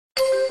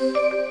Hey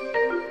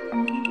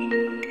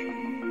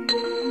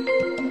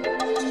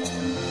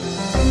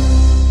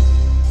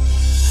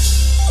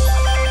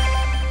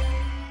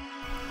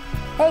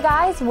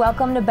guys,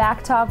 welcome to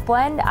Back Talk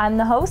Blend. I'm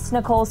the host,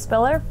 Nicole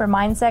Spiller for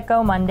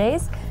MindsetGo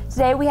Mondays.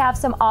 Today we have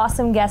some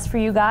awesome guests for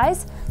you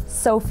guys,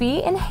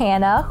 Sophie and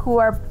Hannah, who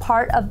are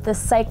part of the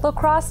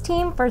cyclocross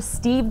team for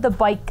Steve the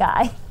Bike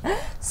Guy.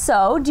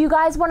 So, do you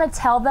guys want to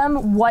tell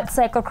them what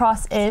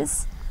cyclocross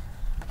is?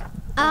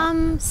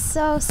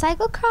 So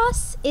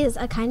cyclocross is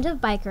a kind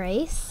of bike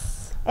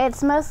race.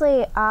 It's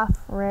mostly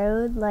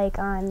off-road, like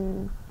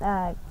on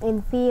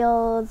in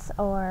fields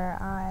or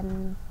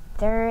on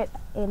dirt,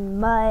 in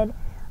mud,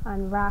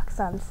 on rocks,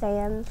 on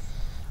sand.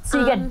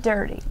 So you get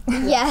dirty.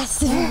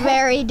 Yes,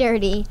 very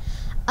dirty.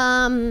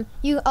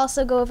 You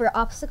also go over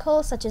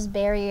obstacles such as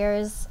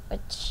barriers,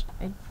 which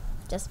are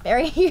just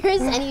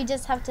barriers, and you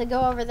just have to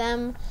go over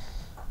them.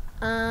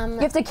 You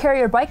have to carry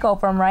your bike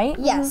over them, right?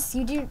 Yes,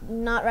 you do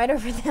not ride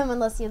over them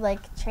unless you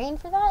train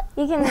for that.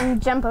 You can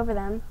jump over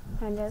them,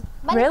 kind of.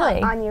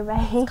 Really? On your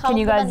bike. Can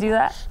you guys do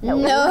that?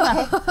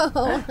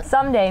 No.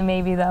 Someday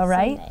maybe though,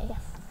 right? Someday.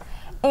 Yes.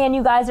 And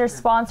you guys are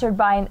sponsored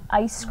by an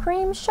ice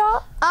cream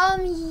shop?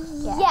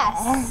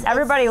 Yes.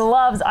 Everybody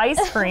loves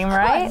ice cream,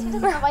 right? Who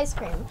doesn't have ice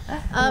cream?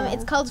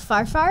 It's called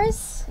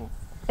Farfar's.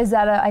 Is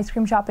that an ice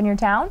cream shop in your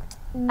town?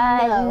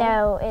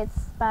 No, it's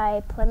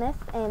by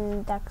Plymouth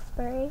in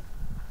Duxbury.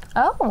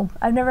 Oh,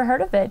 I've never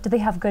heard of it. Do they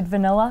have good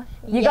vanilla?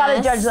 You gotta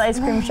Yes. judge the ice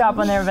cream shop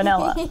on their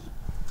vanilla.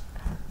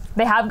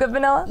 They have good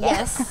vanilla?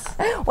 Yes.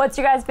 What's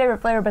your guys'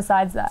 favorite flavor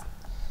besides that?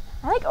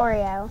 I like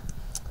Oreo.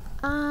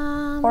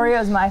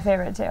 Oreo's my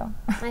favorite too.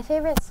 My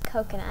favorite's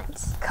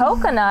coconut.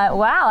 Coconut,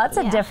 wow, that's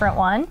a Yeah. different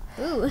one.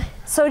 Ooh.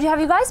 So have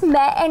you guys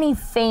met any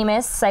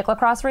famous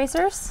cyclocross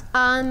racers?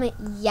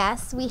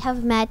 Yes, we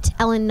have met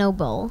Ellen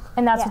Noble.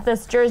 And that's Yeah. what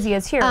this jersey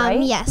is here, right?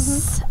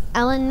 Yes.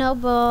 Ellen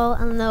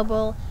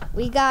Noble.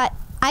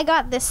 I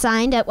got this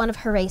signed at one of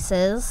her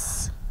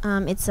races.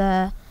 It's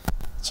a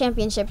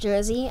championship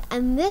jersey,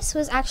 and this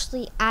was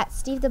actually at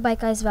Steve the Bike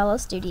Guy's Velo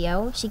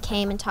Studio. She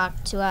came and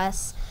talked to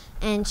us,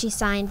 and she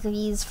signed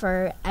these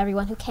for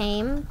everyone who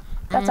came.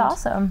 That's and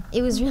awesome.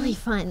 It was really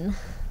fun.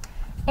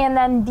 And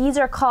then these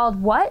are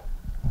called what?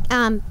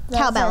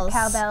 Cowbells.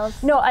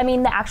 Cowbells. No, I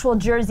mean the actual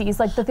jerseys,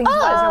 like the things you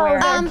guys are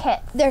wearing.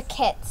 Kits. They're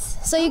kits.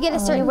 So you get a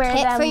certain You wear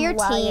kit for them your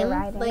while you're team.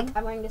 riding. Like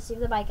I'm wearing the Steve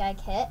the Bike Guy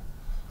kit.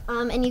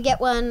 And you get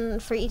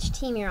one for each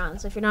team you're on.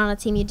 So if you're not on a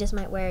team, you just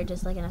might wear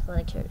just like an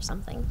athletic shirt or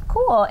something.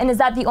 Cool. And is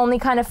that the only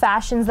kind of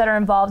fashions that are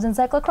involved in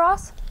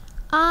cyclocross?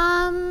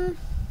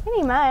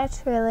 Pretty much,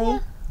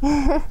 really.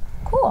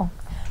 Cool.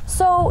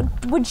 So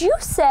would you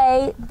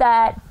say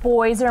that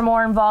boys are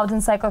more involved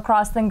in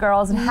cyclocross than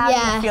girls, and how do you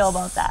Yes. feel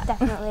about that?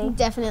 Definitely.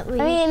 Definitely.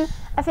 I mean,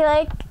 I feel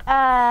like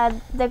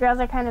the girls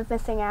are kind of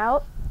missing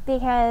out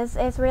because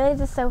it's really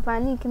just so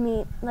fun. You can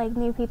meet like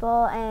new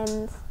people,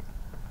 and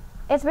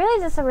it's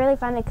really just a really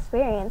fun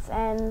experience.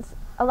 And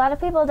a lot of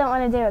people don't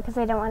want to do it because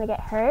they don't want to get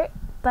hurt,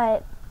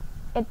 but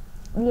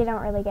you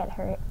don't really get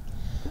hurt.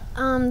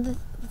 The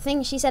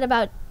thing she said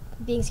about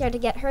being scared to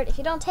get hurt, if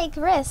you don't take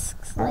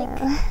risks,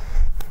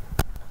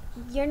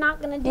 you're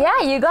not gonna do it.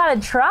 Yeah, you gotta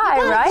try,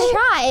 You gotta right?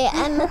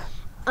 try.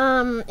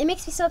 And it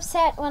makes me so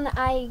upset when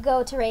I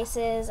go to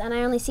races and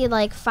I only see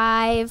like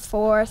 5,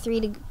 4,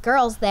 3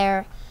 girls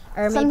there.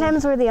 Or maybe,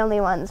 Sometimes we're the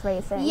only ones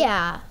racing.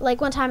 yeah, like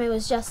one time it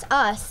was just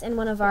us and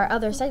one of our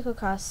other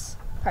cyclocross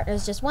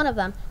partners, just one of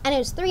them, and it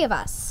was 3 of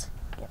us.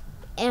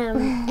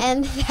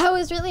 And that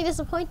was really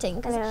disappointing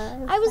because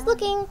I was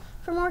looking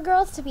for more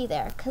girls to be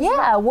there.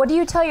 Yeah, what do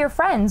you tell your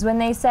friends when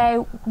they say,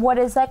 what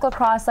is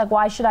cyclocross, like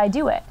why should I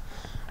do it?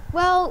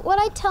 Well, what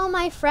I tell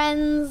my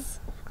friends,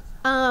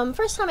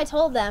 first time I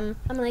told them,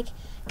 I'm like,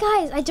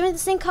 guys, I joined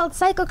this thing called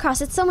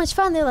cyclocross. It's so much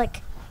fun. They're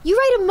like, you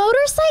ride a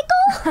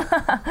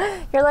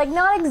motorcycle? You're like,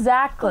 not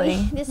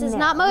exactly. This is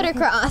not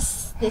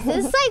motocross. This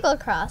is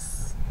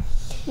cyclocross.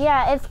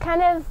 Yeah, it's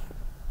kind of,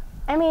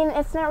 I mean,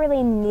 it's not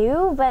really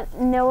new, but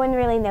no one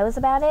really knows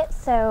about it.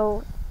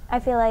 So I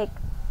feel like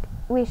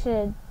we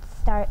should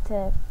start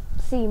to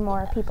see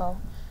more people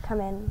come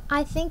in.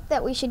 I think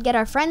that we should get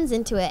our friends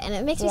into it, and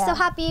it makes me so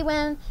happy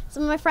when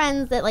some of my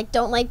friends that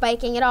don't like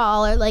biking at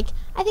all are like,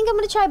 I think I'm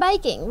going to try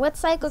biking. What's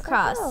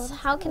cyclocross?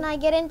 How can I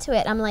get into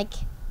it? I'm like,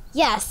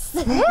 yes.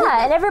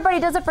 Yeah, and everybody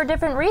does it for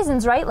different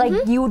reasons, right?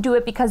 Like you do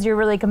it because you're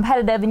really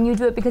competitive, and you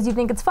do it because you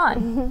think it's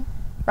fun,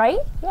 right?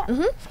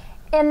 Yeah.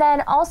 And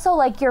then also,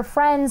 like, your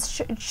friends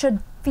should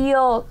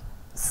feel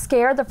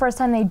scared the first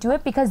time they do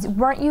it, because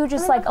weren't you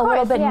just like a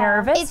little bit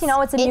nervous? You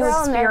know, it's a new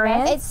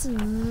experience. It's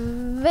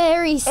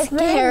very It's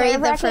scary very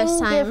the first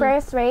time. Your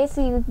first race,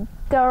 you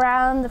go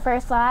around the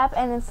first lap,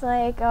 and it's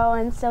like, oh,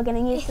 I'm still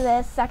getting used to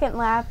this. Second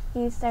lap,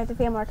 you start to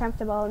feel more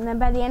comfortable, and then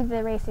by the end of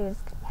the race, you're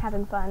just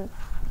having fun.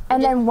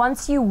 And then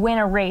once you win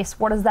a race,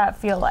 what does that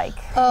feel like?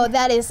 Oh,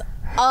 that is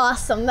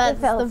awesome.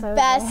 That's the so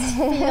best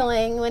good.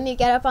 feeling when you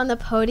get up on the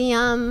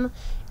podium.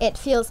 It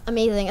feels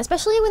amazing,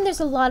 especially when there's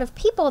a lot of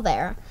people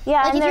there.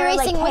 Yeah, Like and if there you're are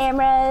like racing with-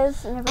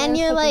 cameras, and, and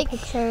you're taking like,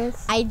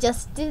 pictures. I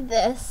just did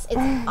this. It's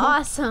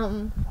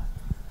awesome.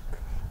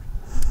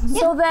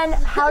 So then,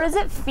 how does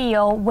it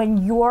feel when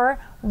you're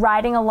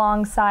riding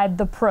alongside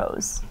the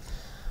pros?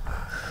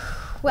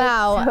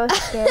 Wow. So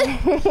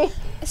scary.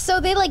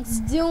 So they like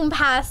zoom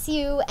past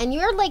you, and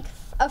you're like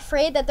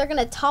afraid that they're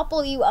gonna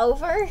topple you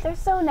over. They're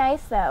so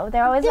nice though.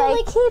 They're always They're like,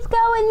 like, keep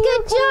going.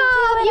 Good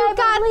job, you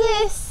got believe."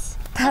 this.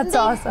 That's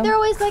awesome. They're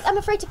always like, I'm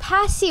afraid to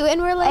pass you,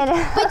 and we're like, I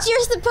know. but you're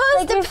supposed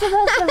Like, to you're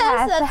supposed to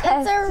pass us. us. It's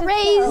a Just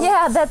race. go.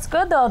 Yeah, that's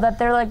good though that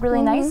they're like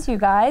really nice to you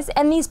guys.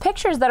 And these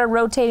pictures that are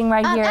rotating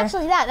right here,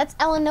 Actually, that's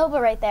Ellen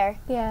Noble right there.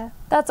 Yeah.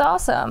 that's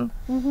awesome.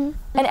 Mm-hmm.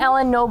 And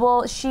Ellen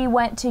Noble, she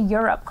went to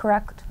Europe,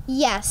 correct?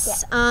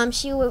 Yes.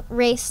 She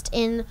raced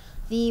in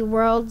the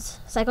World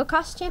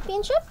Cyclocross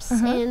Championships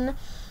in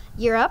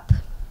Europe,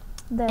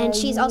 and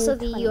she's also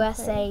the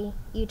USA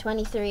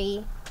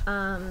U23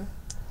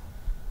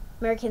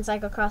 American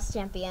Cyclocross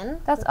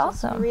champion. That's which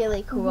awesome. Is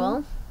really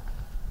cool.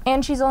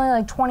 And she's only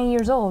like 20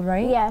 years old,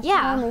 right? Yeah, she's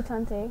Yeah. only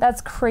 20.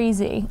 That's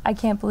crazy. I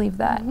can't believe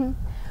that.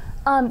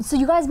 So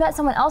you guys met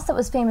someone else that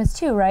was famous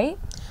too, right?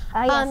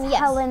 Yes, yes.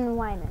 Helen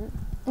Wyman.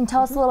 And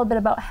tell us a little bit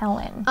about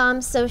Helen.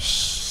 So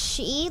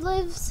she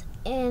lives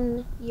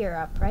in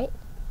Europe, right?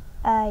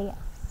 Yes.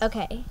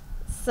 Okay.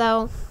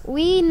 So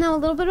we know a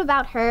little bit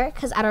about her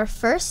because at our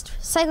first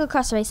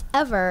cyclocross race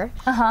ever,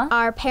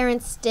 our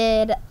parents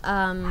did.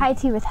 High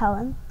tea with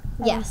Helen.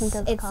 I Yes,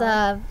 think it's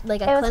called.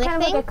 like a It was clinic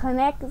kind of thing, like a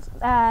clinic.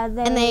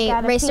 and they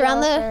got a raced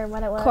around PO for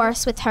what it the was.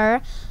 course with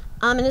her.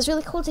 And it was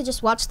really cool to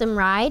just watch them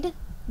ride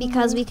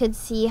because we could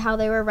see how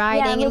they were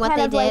riding Yeah, and we what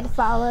kind they of did. like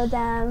followed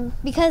them.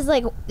 Because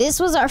like this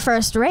was our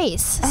first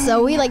race,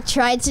 so we like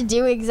tried to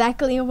do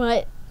exactly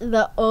what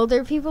the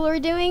older people were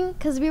doing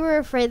because we were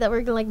afraid that we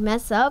were gonna like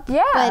mess up.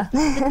 Yeah. But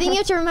the thing you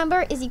have to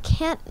remember is you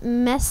can't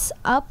mess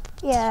up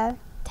Yeah.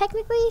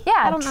 technically. I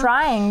Yeah, don't know.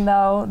 trying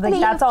though, like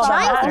that's all that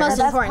trying's the matters. most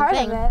That's important part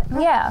thing. of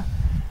it. Yeah.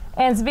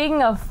 And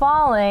speaking of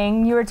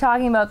falling, you were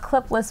talking about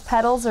clipless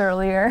pedals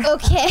earlier.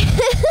 Okay.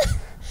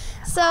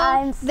 So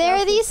I'm so there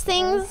are these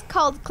scared. things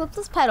called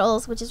clipless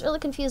pedals, which is really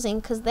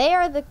confusing because they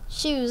are the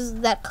shoes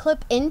that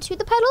clip into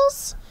the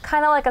pedals.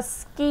 Kind of like a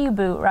ski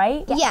boot,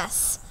 right?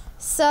 Yes.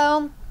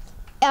 So,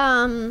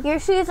 Your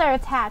shoes are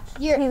attached to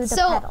the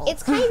so pedals.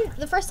 it's kind of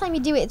the first time you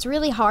do it, it's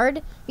really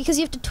hard because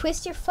you have to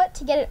twist your foot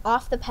to get it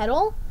off the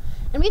pedal.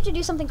 And we have to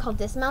do something called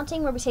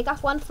dismounting where we take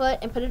off one foot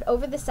and put it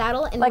over the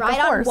saddle and Like a ride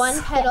on horse.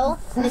 one pedal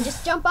and then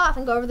just jump off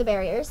and go over the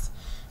barriers.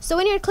 So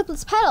when you're in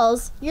clipless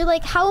pedals, you're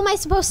like, how am I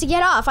supposed to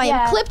get off? I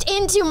Yeah. am clipped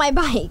into my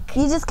bike.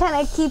 You just kind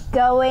of keep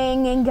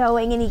going and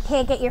going, and you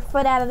can't get your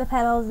foot out of the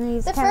pedals. And you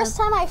just The kind first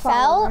of time I fall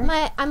fell,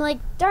 over. I'm like,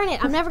 darn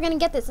it, I'm never gonna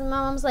get this. And my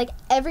mom's like,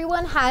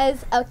 everyone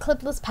has a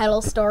clipless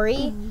pedal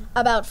story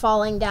about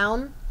falling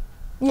down.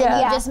 Yeah.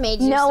 You just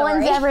made your No story.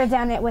 one's ever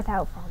done it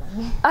without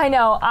falling. I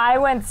know. I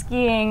went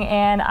skiing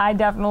and I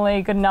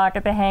definitely could not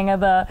get the hang of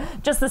the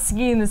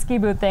ski and the ski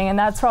boot thing, and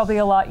that's probably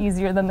a lot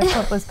easier than the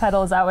clipless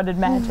pedals, I would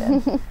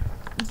imagine.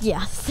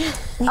 Yes.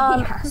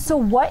 So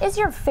what is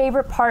your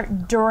favorite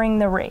part during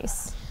the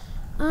race?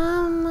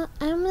 I'm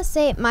gonna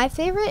say my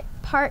favorite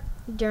part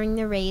during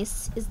the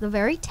race is the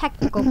very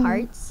technical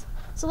parts.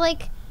 So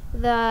like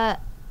the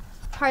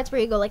parts where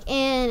you go like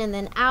in and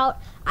then out.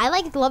 I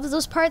love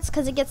those parts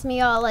because it gets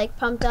me all like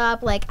pumped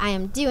up. Like I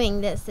am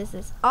doing this. This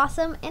is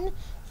awesome. And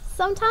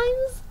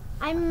sometimes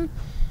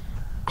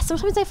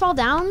I fall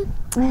down,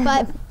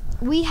 but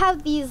we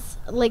have these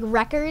like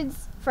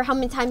records for how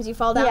many times you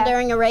fall down Yeah.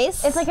 during a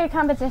race. It's like a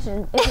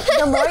competition.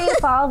 The more you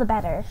fall, the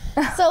better.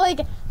 So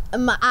like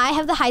I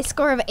have the high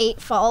score of 8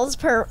 falls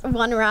per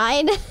one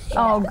ride.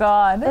 Oh It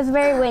God. was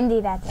very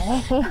windy that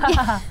day.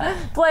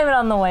 Blame it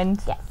on the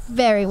wind.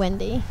 Very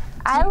windy.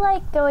 I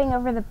like going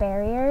over the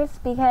barriers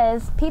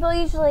because people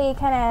usually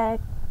kind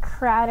of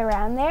crowd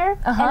around there,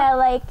 and I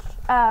like.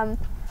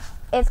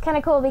 It's kind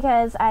of cool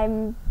because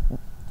I'm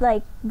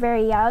like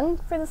very young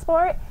for the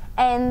sport,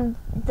 and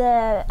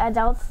the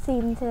adults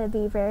seem to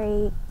be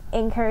very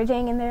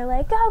encouraging, and they're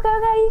like, "Go, go,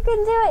 go! You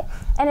can do it!"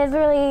 And it's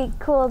really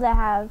cool to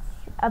have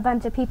a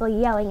bunch of people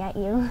yelling at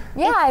you.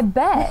 Yeah, I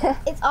bet.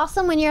 It's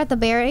awesome when you're at the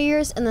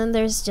barriers and then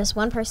there's just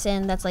one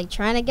person that's like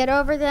trying to get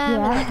over them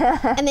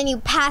and then you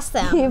pass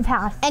them. You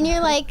pass. And you're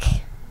like,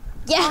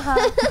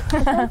 yeah,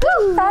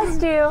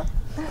 Passed you.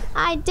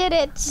 I did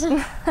it.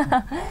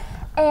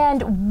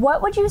 And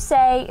what would you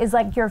say is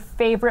like your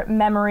favorite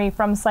memory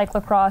from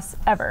cyclocross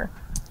ever?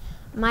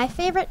 My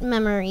favorite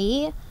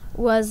memory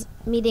was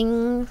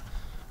meeting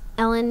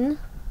Ellen,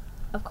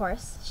 of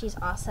course. She's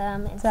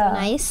awesome and so Yeah.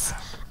 nice.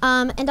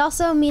 And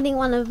also meeting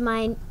one of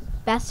my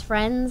best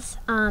friends,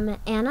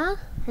 Anna.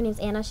 Her name's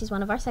Anna. She's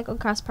one of our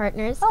cyclocross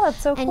partners. Oh,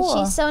 that's so And cool.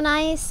 she's so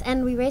nice,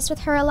 and we race with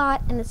her a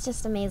lot, and it's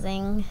just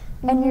amazing.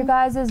 And your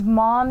guys'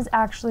 moms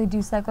actually do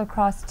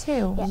cyclocross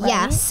too, right?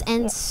 Yes,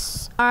 and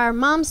our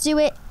moms do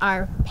it,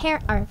 our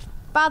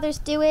fathers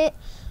do it,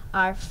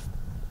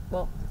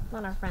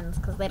 not our friends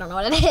because they don't know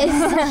what it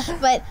is,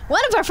 but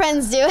one of our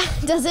friends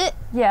does it.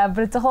 Yeah,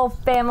 but it's a whole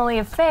family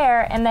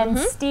affair. And then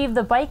Steve,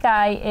 the bike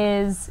guy,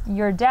 is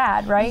your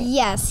dad, right?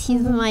 Yes,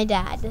 he's my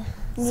dad.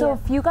 So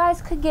if you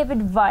guys could give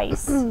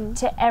advice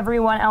to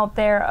everyone out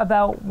there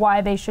about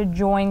why they should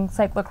join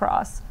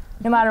cyclocross,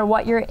 no matter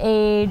what your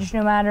age,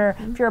 no matter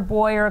if you're a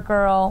boy or a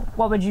girl,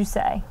 what would you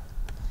say?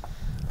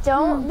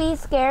 Don't be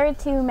scared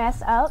to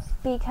mess up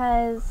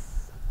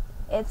because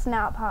it's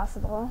not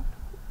possible.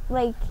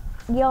 Like,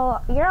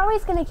 you're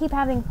always going to keep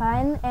having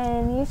fun,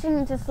 and you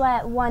shouldn't just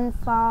let one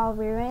fall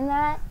ruin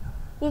that.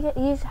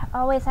 You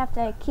always have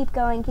to keep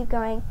going,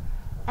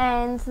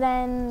 and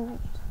then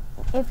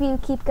if you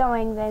keep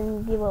going,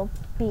 then you will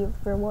be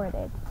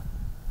rewarded.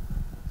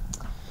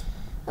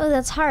 Oh,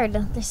 that's hard.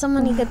 There's so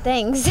many good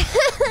things.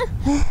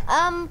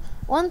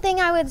 One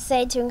thing I would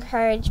say to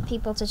encourage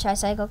people to try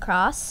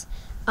cyclocross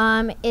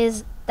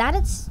is that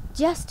it's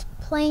just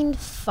plain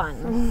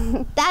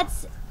fun.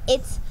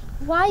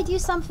 Why do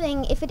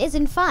something if it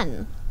isn't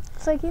fun?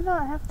 It's like you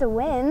don't have to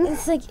win.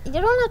 It's like you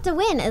don't have to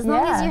win as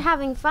long as you're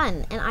having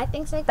fun. And I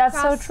think cyclocross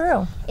That's so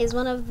true. is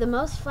one of the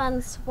most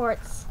fun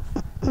sports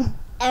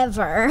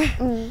ever.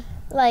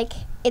 Like,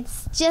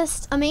 it's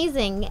just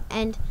amazing.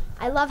 And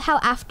I love how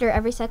after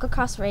every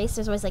cyclocross race,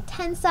 there's always like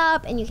tents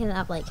up, and you can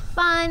have like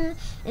fun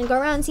and go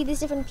around and see these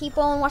different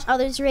people and watch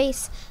others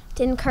race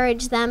to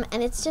encourage them.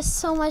 And it's just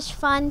so much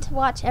fun to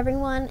watch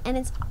everyone, and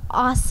it's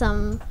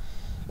awesome.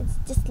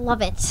 Just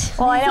love it.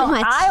 Well, I know so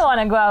much. I want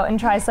to go out and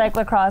try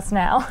cyclocross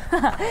now.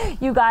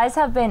 You guys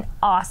have been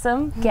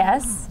awesome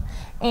guests.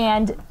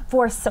 And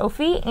for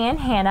Sophie and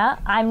Hannah,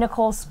 I'm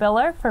Nicole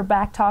Spiller for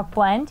Back Talk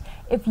Blend.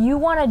 If you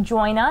want to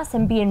join us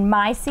and be in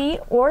my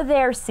seat or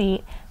their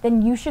seat,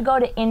 then you should go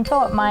to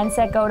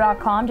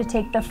info@mindsetgo.com to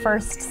take the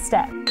first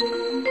step.